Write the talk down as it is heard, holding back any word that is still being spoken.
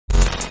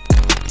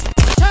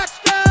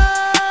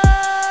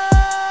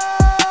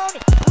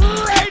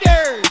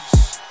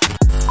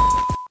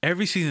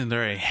Every season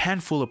there are a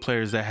handful of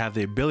players that have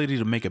the ability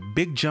to make a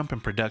big jump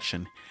in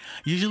production.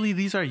 Usually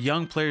these are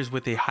young players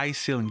with a high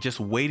ceiling just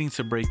waiting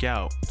to break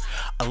out.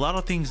 A lot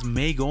of things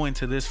may go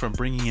into this, from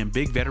bringing in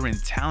big veteran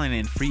talent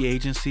in free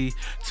agency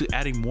to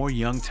adding more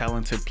young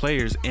talented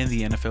players in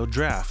the NFL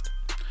draft.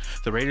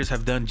 The Raiders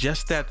have done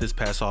just that this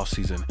past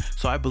offseason,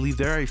 so I believe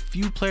there are a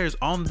few players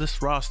on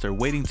this roster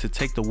waiting to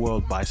take the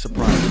world by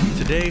surprise.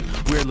 Today,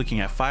 we are looking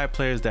at 5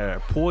 players that are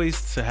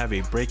poised to have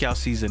a breakout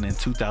season in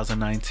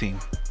 2019.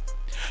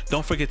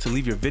 Don't forget to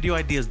leave your video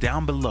ideas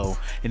down below,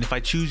 and if I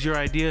choose your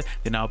idea,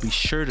 then I'll be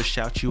sure to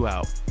shout you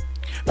out.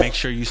 Make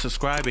sure you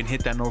subscribe and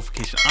hit that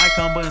notification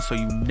icon button so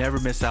you never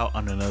miss out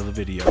on another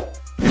video.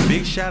 A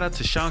big shout out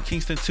to Sean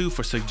Kingston too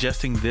for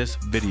suggesting this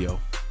video.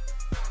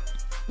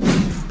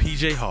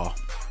 PJ Hall.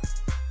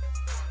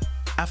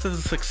 After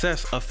the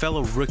success of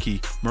fellow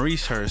rookie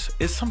Maurice Hurst,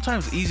 it's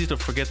sometimes easy to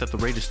forget that the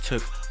Raiders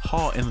took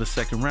Hall in the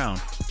second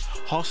round.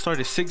 Hall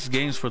started 6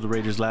 games for the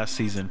Raiders last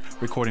season,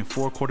 recording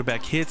 4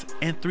 quarterback hits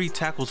and 3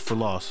 tackles for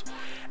loss.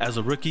 As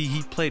a rookie,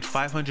 he played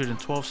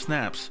 512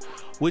 snaps,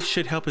 which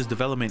should help his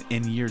development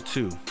in year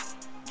 2.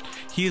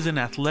 He is an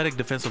athletic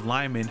defensive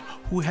lineman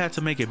who had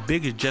to make a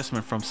big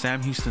adjustment from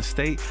Sam Houston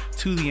State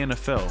to the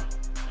NFL.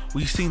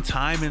 We've seen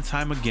time and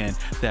time again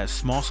that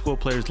small school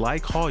players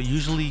like Hall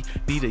usually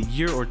need a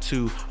year or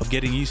 2 of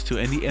getting used to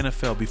in the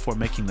NFL before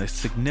making a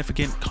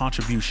significant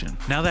contribution.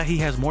 Now that he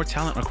has more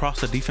talent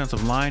across the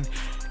defensive line,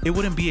 it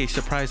wouldn't be a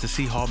surprise to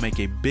see Hall make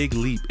a big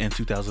leap in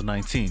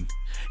 2019.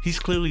 He's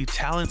clearly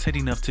talented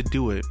enough to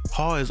do it.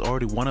 Hall is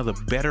already one of the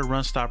better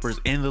run stoppers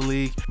in the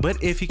league,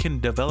 but if he can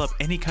develop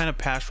any kind of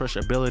pass rush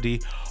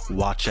ability,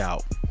 watch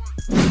out.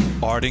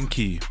 Arden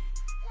Key.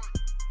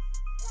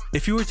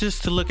 If you were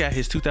just to look at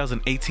his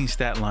 2018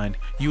 stat line,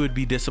 you would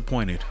be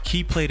disappointed.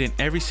 Key played in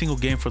every single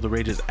game for the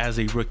Raiders as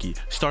a rookie,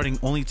 starting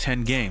only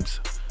 10 games.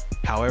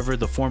 However,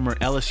 the former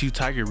LSU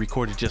Tiger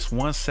recorded just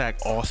 1 sack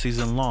all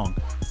season long.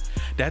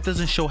 That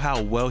doesn't show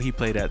how well he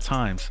played at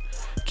times.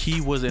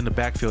 Key was in the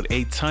backfield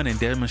a ton and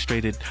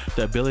demonstrated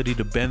the ability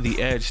to bend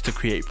the edge to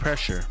create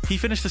pressure. He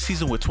finished the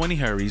season with 20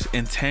 hurries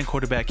and 10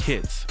 quarterback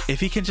hits. If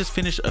he can just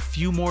finish a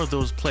few more of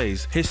those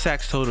plays, his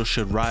sacks total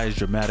should rise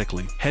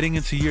dramatically. Heading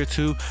into year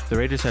 2, the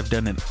Raiders have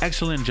done an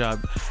excellent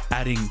job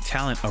adding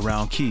talent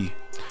around Key.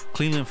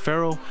 Cleveland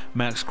Farrell,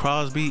 Max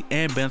Crosby,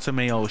 and Benson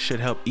Mayo should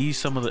help ease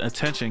some of the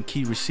attention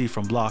Key received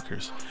from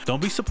blockers.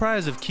 Don't be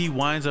surprised if Key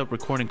winds up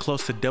recording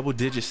close to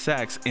double-digit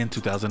sacks in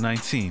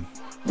 2019.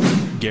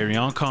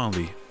 Garyon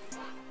Conley.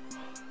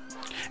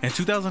 In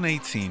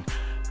 2018,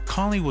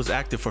 Conley was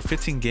active for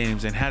 15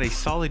 games and had a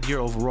solid year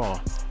overall.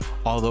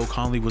 Although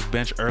Conley was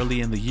benched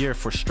early in the year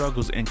for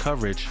struggles in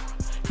coverage,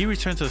 he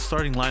returned to the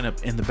starting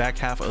lineup in the back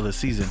half of the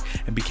season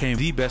and became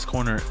the best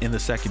corner in the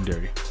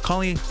secondary.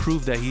 Conley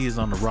proved that he is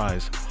on the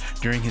rise.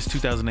 During his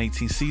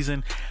 2018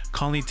 season,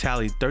 Conley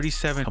tallied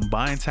 37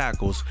 combined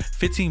tackles,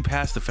 15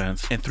 pass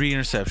defense, and 3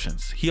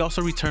 interceptions. He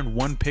also returned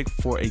 1 pick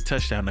for a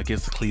touchdown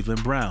against the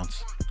Cleveland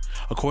Browns.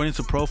 According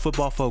to Pro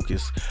Football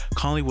Focus,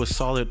 Conley was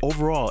solid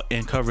overall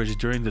in coverage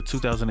during the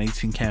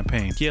 2018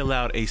 campaign. He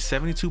allowed a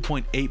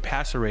 72.8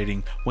 passer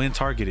rating when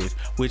targeted,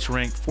 which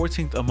ranked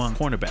 14th among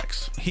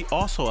cornerbacks. He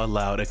also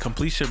allowed a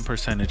completion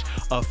percentage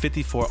of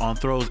 54 on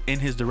throws in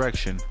his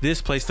direction.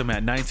 This placed him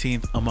at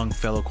 19th among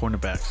fellow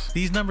cornerbacks.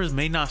 These numbers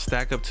may not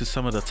stack up to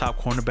some of the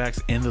top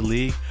cornerbacks in the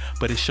league,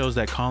 but it shows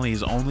that Conley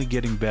is only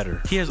getting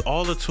better. He has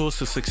all the tools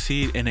to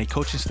succeed in a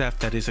coaching staff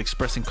that is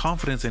expressing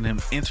confidence in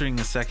him entering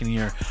the second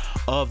year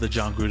of the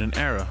John Gruden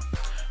era.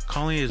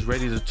 Conley is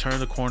ready to turn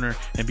the corner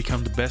and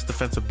become the best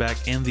defensive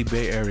back in the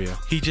Bay Area.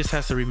 He just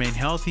has to remain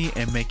healthy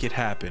and make it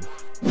happen.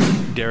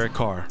 Derek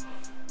Carr.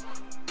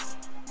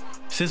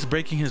 Since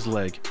breaking his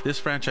leg, this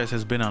franchise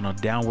has been on a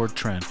downward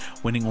trend,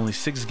 winning only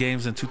 6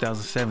 games in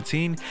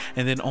 2017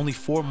 and then only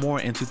 4 more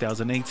in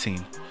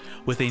 2018.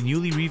 With a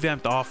newly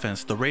revamped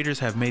offense, the Raiders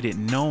have made it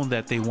known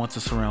that they want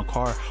to surround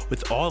Carr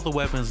with all the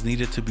weapons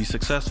needed to be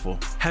successful.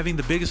 Having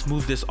the biggest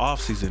move this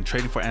offseason,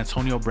 trading for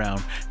Antonio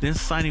Brown, then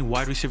signing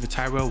wide receiver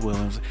Tyrell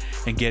Williams,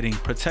 and getting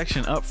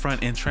protection up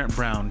front in Trent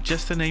Brown,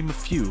 just to name a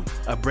few.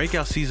 A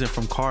breakout season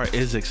from Carr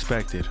is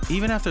expected.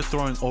 Even after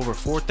throwing over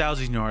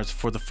 4,000 yards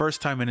for the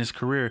first time in his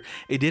career,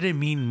 it didn't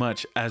mean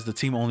much as the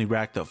team only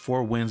racked up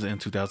 4 wins in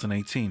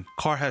 2018.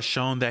 Carr has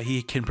shown that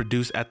he can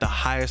produce at the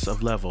highest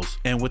of levels,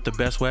 and with the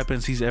best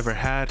weapons he's ever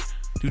had,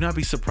 do not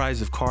be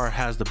surprised if Carr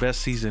has the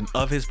best season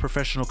of his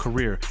professional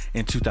career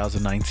in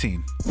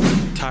 2019.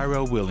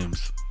 Tyrell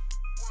Williams.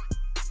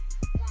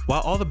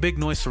 While all the big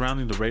noise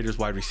surrounding the Raiders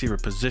wide receiver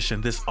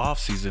position this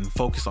offseason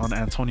focused on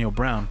Antonio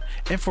Brown,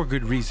 and for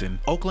good reason,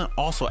 Oakland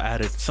also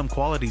added some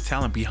quality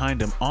talent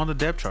behind him on the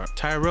depth chart.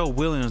 Tyrell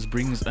Williams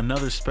brings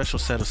another special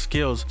set of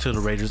skills to the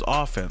Raiders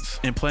offense.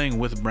 In playing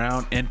with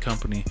Brown and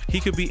company, he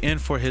could be in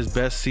for his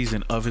best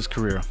season of his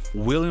career.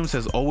 Williams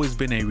has always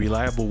been a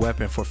reliable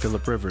weapon for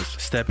Philip Rivers,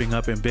 stepping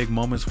up in big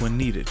moments when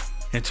needed.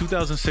 In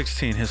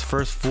 2016, his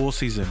first full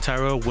season,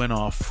 Tyrell went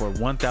off for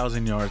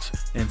 1,000 yards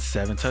and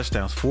 7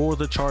 touchdowns for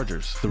the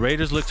Chargers. The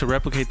Raiders look to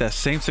replicate that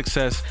same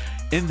success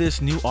in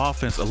this new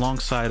offense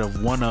alongside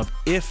of one of,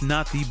 if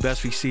not the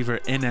best receiver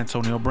in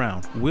Antonio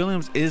Brown.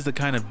 Williams is the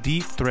kind of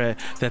deep threat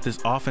that this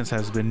offense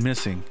has been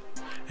missing.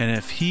 And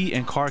if he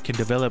and Carr can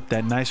develop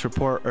that nice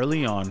rapport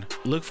early on,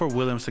 look for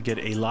Williams to get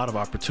a lot of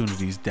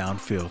opportunities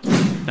downfield.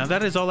 Now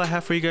that is all I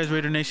have for you guys,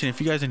 Raider Nation. If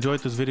you guys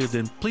enjoyed this video,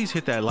 then please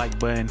hit that like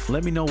button.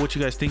 Let me know what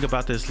you guys think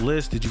about this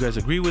list. Did you guys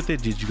agree with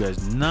it? Did you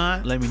guys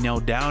not? Let me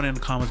know down in the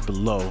comments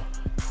below.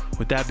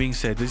 With that being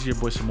said, this is your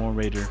boy Samoan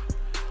Raider,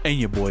 and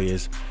your boy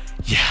is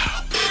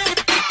yeah.